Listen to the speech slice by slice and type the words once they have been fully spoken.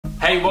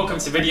Hey, welcome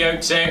to the video.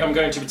 Today I'm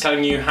going to be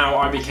telling you how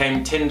I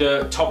became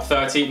Tinder top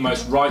 30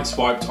 most right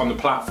swiped on the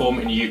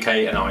platform in the UK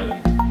and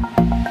Ireland.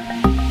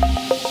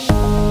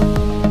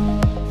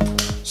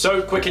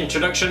 So, quick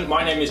introduction,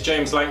 my name is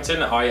James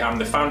Langton. I am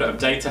the founder of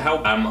Data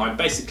Help. I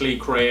basically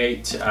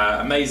create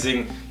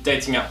amazing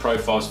dating app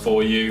profiles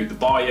for you, the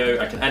bio,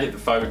 I can edit the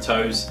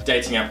photos,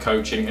 dating app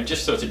coaching, and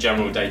just sort of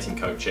general dating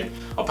coaching.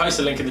 I'll post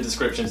a link in the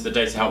description to the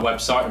Data Help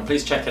website, and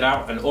please check it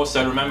out. And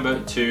also remember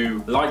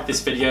to like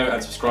this video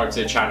and subscribe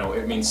to the channel.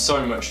 It means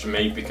so much to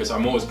me because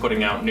I'm always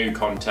putting out new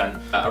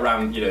content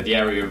around the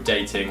area of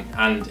dating,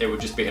 and it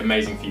would just be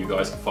amazing for you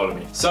guys to follow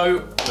me.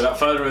 So without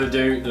further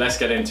ado, let's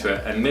get into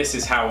it. And this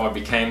is how I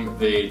became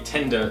the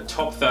Tinder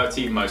top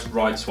 30 most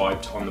right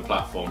swiped on the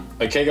platform.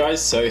 Okay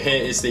guys, so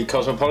here is the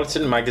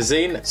Cosmopolitan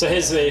magazine. So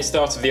here's the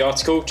start of the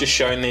article, just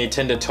showing the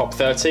Tinder top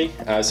 30.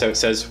 So it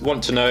says,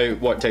 want to know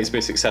what it takes to be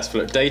successful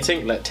at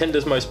dating? Let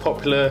Tinder's most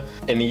popular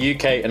in the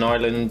UK and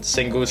Ireland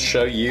singles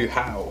show you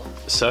how.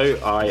 So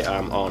I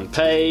am on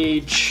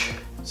page,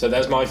 so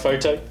there's my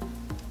photo.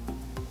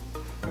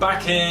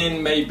 Back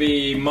in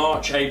maybe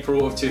March,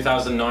 April of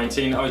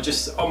 2019, I was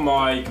just on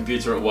my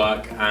computer at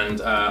work and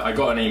I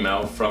got an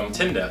email from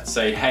Tinder to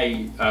say,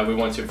 hey, we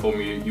want to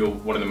inform you you're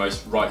one of the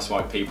most right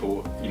swipe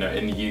people in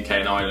the UK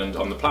and Ireland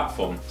on the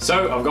platform.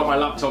 So I've got my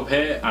laptop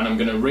here and I'm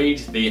going to read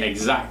the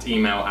exact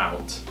email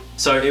out.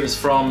 So it was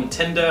from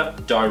Tinder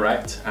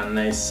Direct, and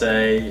they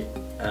say,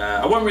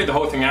 I won't read the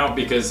whole thing out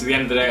because at the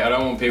end of the day I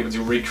don't want people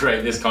to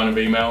recreate this kind of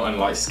email and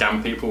like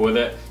scam people with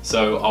it,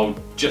 so I'll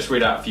just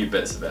read out a few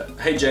bits of it.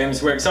 Hey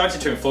James, we're excited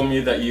to inform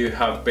you that you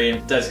have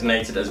been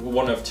designated as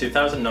one of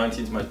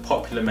 2019's most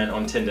popular men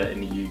on Tinder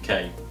in the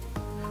UK.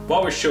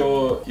 While we're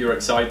sure you're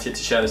excited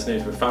to share this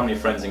news with family,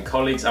 friends and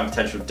colleagues and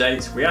potential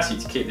dates, we ask you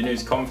to keep the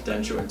news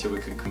confidential until we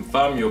can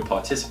confirm your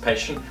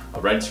participation and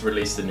are ready to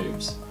release the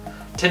news.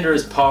 Tinder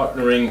is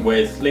partnering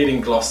with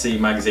leading glossy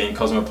magazine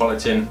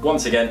Cosmopolitan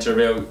once again to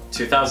reveal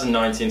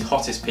 2019's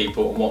hottest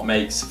people and what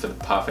makes for the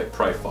perfect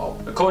profile.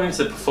 According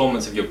to the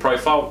performance of your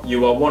profile,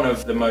 you are one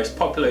of the most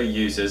popular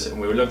users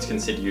and we would love to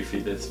consider you for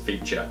this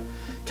feature.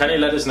 Can you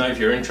let us know if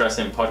you're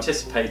interested in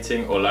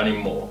participating or learning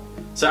more?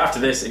 So after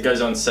this it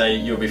goes on to say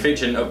you'll be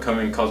featured in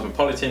upcoming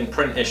Cosmopolitan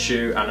print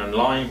issue and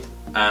online,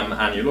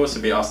 and you'll also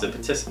be asked to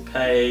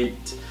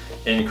participate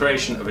in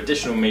creation of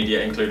additional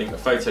media, including a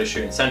photo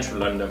shoot in central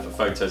London for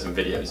photos and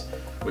videos,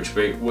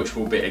 which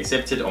will be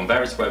exhibited on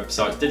various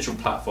websites, digital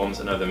platforms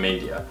and other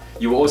media.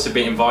 You will also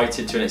be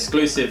invited to an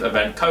exclusive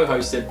event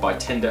co-hosted by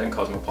Tinder and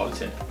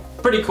Cosmopolitan.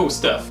 Pretty cool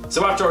stuff.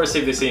 So after I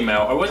received this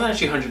email, I wasn't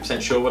actually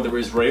 100% sure whether it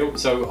was real,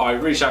 so I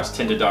reached out to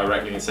Tinder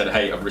directly and said,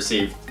 hey, I've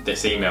received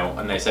this email,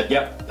 and they said,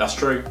 yep, that's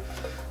true.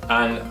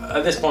 And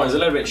at this point I was a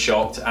little bit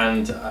shocked,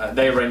 and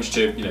they arranged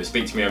to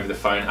speak to me over the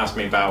phone, ask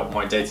me about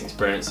my dating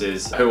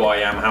experiences, who I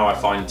am, how I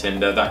find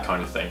Tinder, that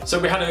kind of thing. So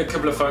we had a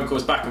couple of phone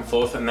calls back and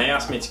forth, and they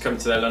asked me to come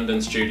to their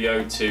London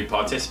studio to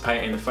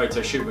participate in the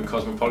photo shoot with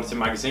Cosmopolitan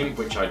magazine,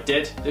 which I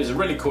did. It was a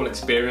really cool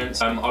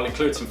experience. I'll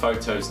include some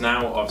photos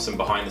now of some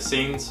behind the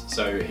scenes.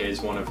 So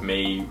here's one of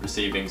me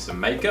receiving some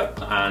makeup,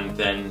 and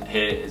then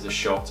here is a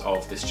shot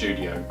of the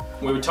studio.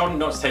 We were told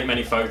not to take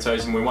many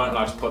photos and we weren't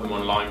allowed to put them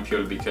online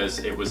purely because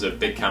it was a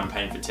big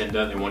campaign for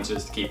Tinder. They wanted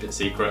us to keep it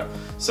secret,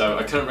 so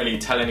I couldn't really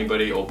tell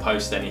anybody or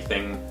post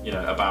anything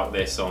about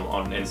this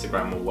on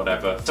Instagram or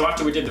whatever. So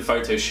after we did the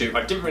photo shoot,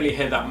 I didn't really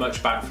hear that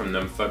much back from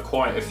them for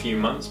quite a few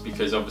months,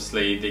 because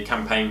obviously the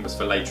campaign was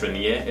for later in the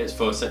year. It's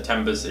for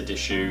September's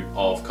issue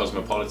of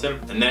Cosmopolitan.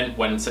 And then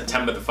when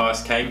September the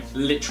 1st came,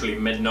 literally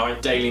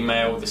midnight, Daily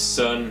Mail, The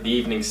Sun, the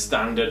Evening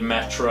Standard,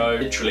 Metro,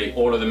 literally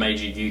all of the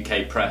major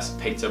UK press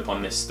picked up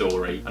on this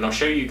story. And I'll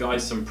show you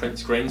guys some print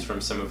screens from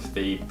some of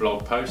the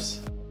blog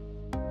posts.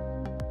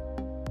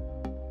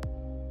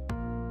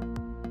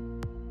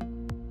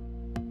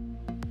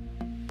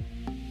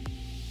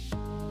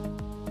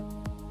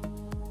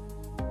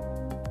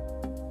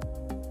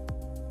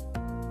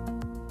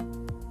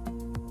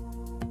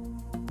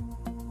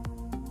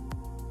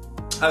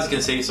 As you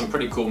can see, some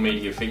pretty cool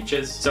media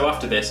features. So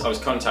after this, I was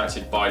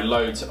contacted by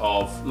loads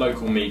of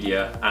local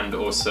media and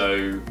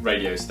also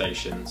radio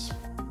stations.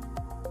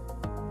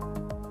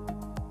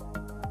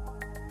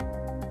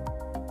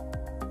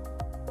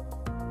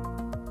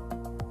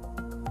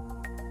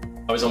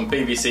 I was on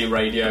BBC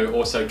Radio,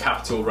 also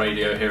Capital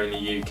Radio here in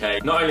the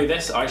UK. Not only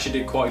this, I actually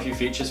did quite a few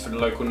features for the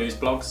local news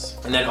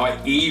blogs. And then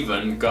I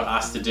even got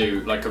asked to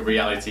do like a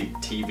reality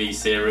TV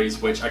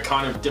series, which I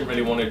kind of didn't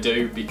really want to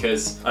do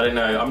because, I don't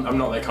know, I'm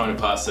not that kind of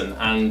person.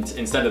 And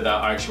instead of that,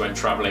 I actually went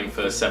traveling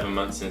for 7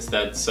 months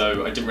instead,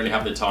 so I didn't really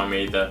have the time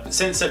either.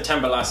 Since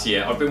September last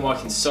year, I've been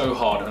working so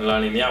hard on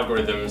learning the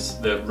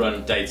algorithms that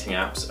run dating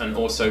apps, and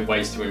also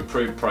ways to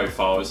improve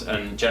profiles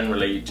and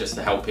generally just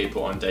to help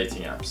people on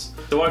dating apps.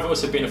 So I've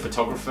also been a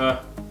photographer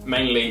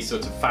mainly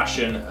sort of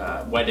fashion,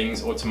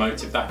 weddings,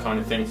 automotive, that kind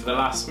of thing for the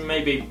last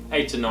maybe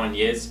 8 to 9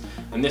 years.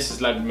 And this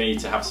has led me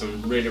to have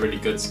some really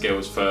good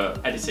skills for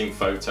editing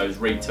photos,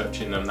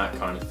 retouching them, that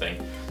kind of thing.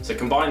 So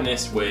combine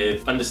this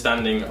with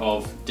understanding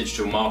of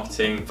digital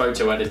marketing,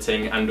 photo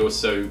editing, and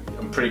also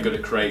I'm pretty good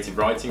at creative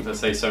writing, if I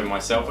say so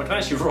myself. I can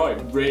actually write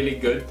really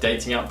good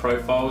dating app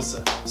profiles.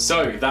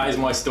 So that is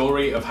my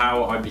story of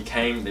how I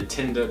became the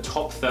Tinder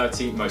top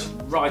 30 most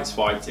right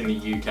swiped in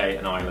the UK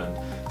and Ireland.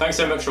 Thanks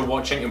so much for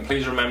watching, and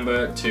please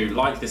remember to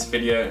like this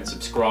video and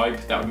subscribe.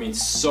 That would mean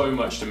so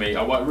much to me.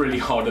 I work really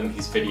hard on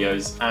these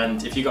videos,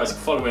 and if you guys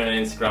could follow me on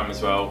Instagram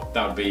as well,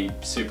 that would be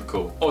super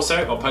cool. Also,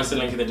 I'll post a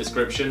link in the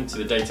description to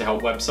the Data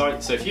Help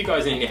website, so if you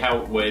guys need any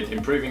help with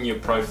improving your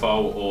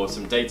profile or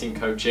some dating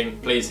coaching,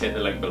 please hit the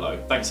link below.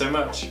 Thanks so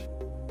much.